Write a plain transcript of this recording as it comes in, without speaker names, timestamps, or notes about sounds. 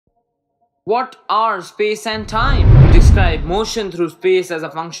What are space and time? We describe motion through space as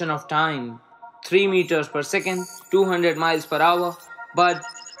a function of time. 3 meters per second, 200 miles per hour. But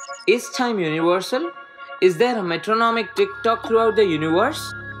is time universal? Is there a metronomic tick-tock throughout the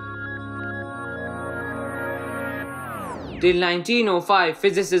universe? Till 1905,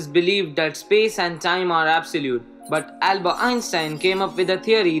 physicists believed that space and time are absolute. But Albert Einstein came up with a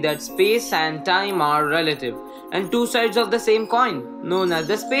theory that space and time are relative and two sides of the same coin, known as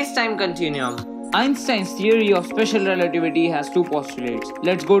the space-time continuum. Einstein's theory of special relativity has two postulates.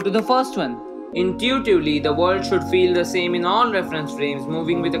 Let's go to the first one. Intuitively, the world should feel the same in all reference frames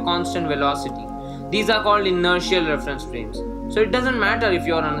moving with a constant velocity. These are called inertial reference frames. So it doesn't matter if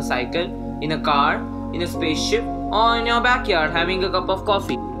you're on a cycle, in a car, in a spaceship, or in your backyard having a cup of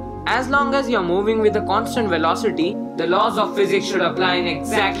coffee. As long as you're moving with a constant velocity, the laws of physics should apply in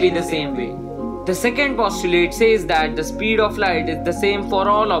exactly the same way. The second postulate says that the speed of light is the same for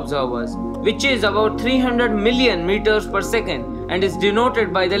all observers, which is about 300 million meters per second and is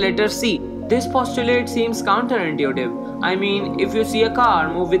denoted by the letter C. This postulate seems counterintuitive. I mean, if you see a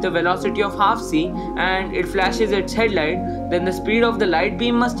car move with a velocity of half c and it flashes its headlight, then the speed of the light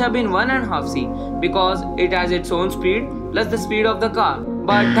beam must have been 1.5 c because it has its own speed plus the speed of the car.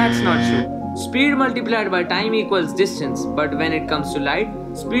 But that's not true. Speed multiplied by time equals distance, but when it comes to light,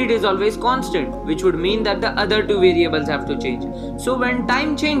 speed is always constant, which would mean that the other two variables have to change. So when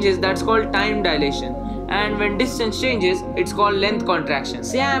time changes, that's called time dilation. And when distance changes, it's called length contraction.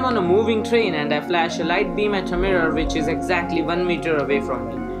 Say I am on a moving train and I flash a light beam at a mirror which is exactly 1 meter away from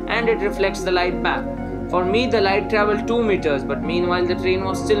me, and it reflects the light back. For me, the light traveled 2 meters, but meanwhile the train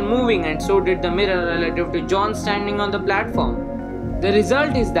was still moving and so did the mirror relative to John standing on the platform. The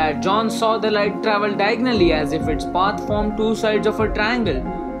result is that John saw the light travel diagonally as if its path formed two sides of a triangle.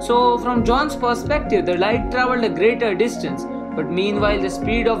 So from John's perspective, the light traveled a greater distance, but meanwhile the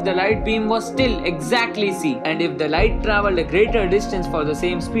speed of the light beam was still exactly c. And if the light traveled a greater distance for the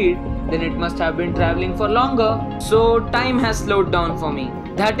same speed, then it must have been traveling for longer. So time has slowed down for me.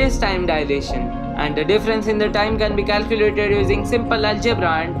 That is time dilation. And the difference in the time can be calculated using simple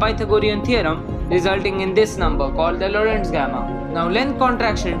algebra and Pythagorean theorem, resulting in this number called the Lorentz gamma. Now length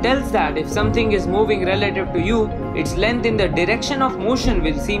contraction tells that if something is moving relative to you, its length in the direction of motion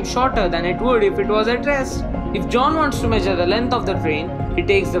will seem shorter than it would if it was at rest. If John wants to measure the length of the train, he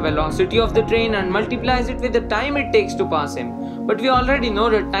takes the velocity of the train and multiplies it with the time it takes to pass him. But we already know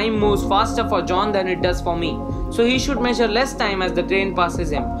that time moves faster for John than it does for me. So he should measure less time as the train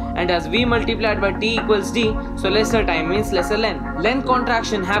passes him. And as v multiplied by t equals d, so lesser time means lesser length. Length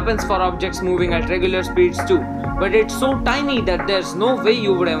contraction happens for objects moving at regular speeds too. But it's so tiny that there's no way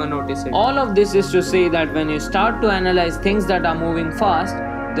you would ever notice it. All of this is to say that when you start to analyze things that are moving fast,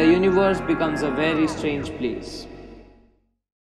 the universe becomes a very strange place.